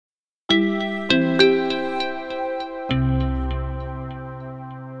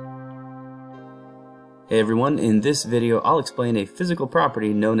Hey everyone, in this video I'll explain a physical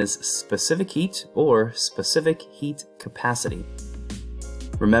property known as specific heat or specific heat capacity.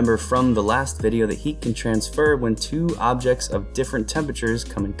 Remember from the last video that heat can transfer when two objects of different temperatures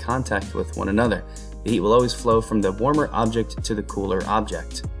come in contact with one another. The heat will always flow from the warmer object to the cooler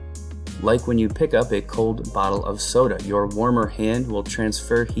object. Like when you pick up a cold bottle of soda, your warmer hand will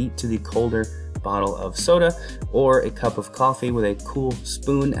transfer heat to the colder bottle of soda, or a cup of coffee with a cool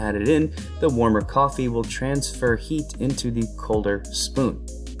spoon added in, the warmer coffee will transfer heat into the colder spoon.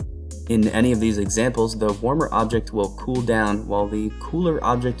 In any of these examples, the warmer object will cool down while the cooler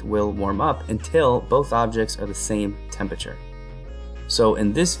object will warm up until both objects are the same temperature. So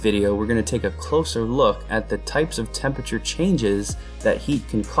in this video, we're going to take a closer look at the types of temperature changes that heat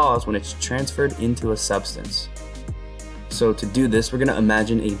can cause when it's transferred into a substance. So to do this, we're going to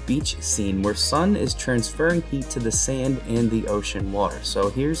imagine a beach scene where sun is transferring heat to the sand and the ocean water. So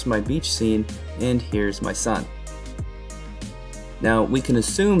here's my beach scene and here's my sun. Now we can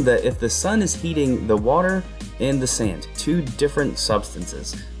assume that if the sun is heating the water and the sand, two different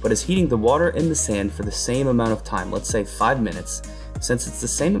substances, but is heating the water and the sand for the same amount of time, let's say 5 minutes, since it's the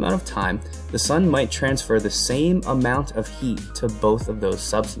same amount of time, the sun might transfer the same amount of heat to both of those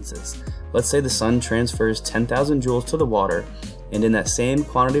substances. Let's say the sun transfers 10,000 joules to the water, and in that same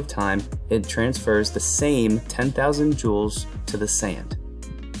quantity of time, it transfers the same 10,000 joules to the sand.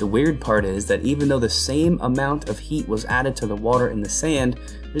 The weird part is that even though the same amount of heat was added to the water and the sand,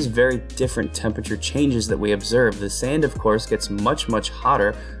 there's very different temperature changes that we observe. The sand, of course, gets much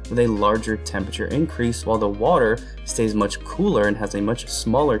hotter with a larger temperature increase, while the water stays much cooler and has a much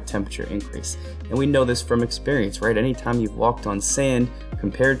smaller temperature increase. And we know this from experience, right? Anytime you've walked on sand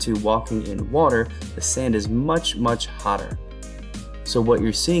compared to walking in water, the sand is much hotter. So what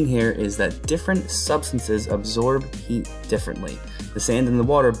you're seeing here is that different substances absorb heat differently. The sand and the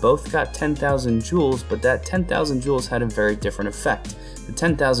water both got 10,000 joules, but that 10,000 joules had a very different effect. The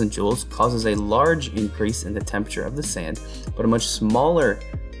 10,000 joules causes a large increase in the temperature of the sand, but a much smaller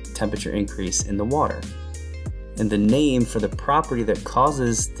temperature increase in the water. And the name for the property that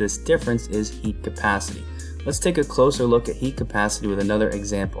causes this difference is heat capacity. Let's take a closer look at heat capacity with another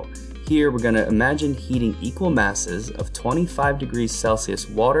example. Here we're going to imagine heating equal masses of 25 degrees Celsius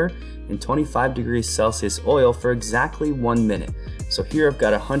water and 25 degrees Celsius oil for exactly 1 minute. So here I've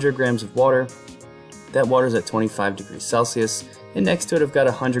got 100 grams of water. That water is at 25 degrees Celsius, and next to it I've got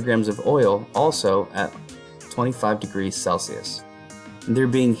 100 grams of oil, also at 25 degrees Celsius. And they're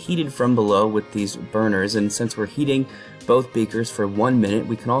being heated from below with these burners, and since we're heating both beakers for 1 minute,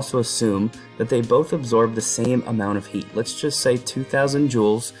 we can also assume that they both absorb the same amount of heat. Let's just say 2,000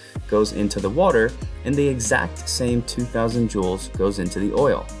 joules goes into the water, and the exact same 2,000 joules goes into the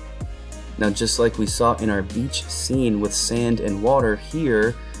oil. Now, just like we saw in our beach scene with sand and water,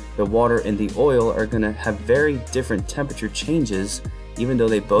 here the water and the oil are going to have very different temperature changes, even though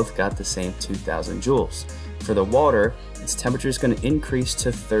they both got the same 2,000 joules. For the water, its temperature is going to increase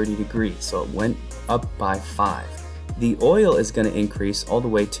to 30 degrees, so it went up by 5. The oil is going to increase all the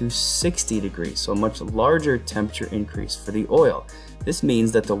way to 60 degrees, so a much larger temperature increase for the oil. This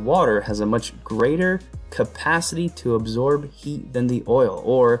means that the water has a much greater capacity to absorb heat than the oil,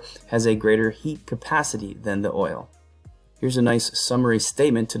 or has a greater heat capacity than the oil. Here's a nice summary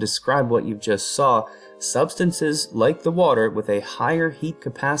statement to describe what you've just saw. Substances like the water with a higher heat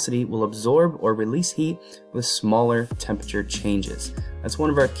capacity will absorb or release heat with smaller temperature changes. That's one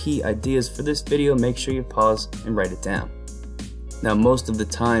of our key ideas for this video. Make sure you pause and write it down. Now, most of the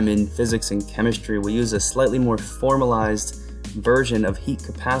time in physics and chemistry, we use a slightly more formalized version of heat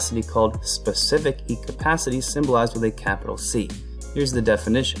capacity called specific heat capacity, symbolized with a capital C. Here's the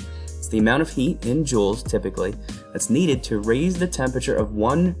definition. It's the amount of heat in joules, typically, that's needed to raise the temperature of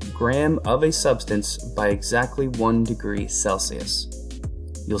 1 gram of a substance by exactly 1 degree Celsius.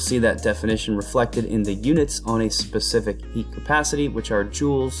 You'll see that definition reflected in the units on a specific heat capacity, which are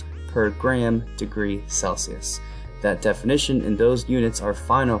joules per gram degree Celsius. That definition and those units are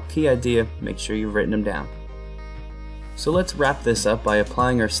final key idea. Make sure you've written them down. So let's wrap this up by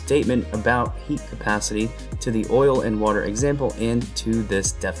applying our statement about heat capacity to the oil and water example and to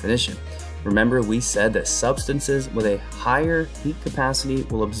this definition. Remember, we said that substances with a higher heat capacity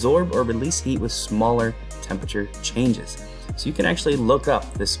will absorb or release heat with smaller temperature changes. So you can actually look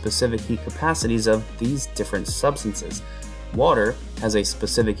up the specific heat capacities of these different substances. Water has a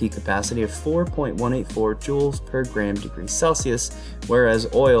specific heat capacity of 4.184 joules per gram degree Celsius,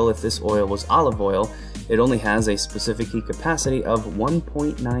 whereas oil, if this oil was olive oil, it only has a specific heat capacity of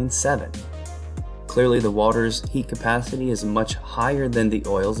 1.97. Clearly the water's heat capacity is much higher than the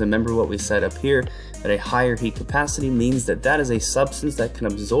oil's. And remember what we said up here, that a higher heat capacity means that that is a substance that can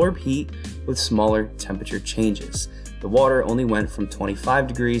absorb heat with smaller temperature changes. The water only went from 25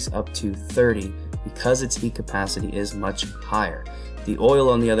 degrees up to 30 because its heat capacity is much higher. The oil,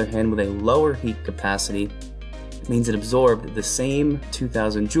 on the other hand, with a lower heat capacity, means it absorbed the same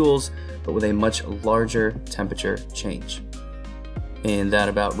 2000 joules, but with a much larger temperature change. And that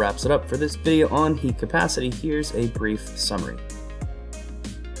about wraps it up for this video on heat capacity. Here's a brief summary.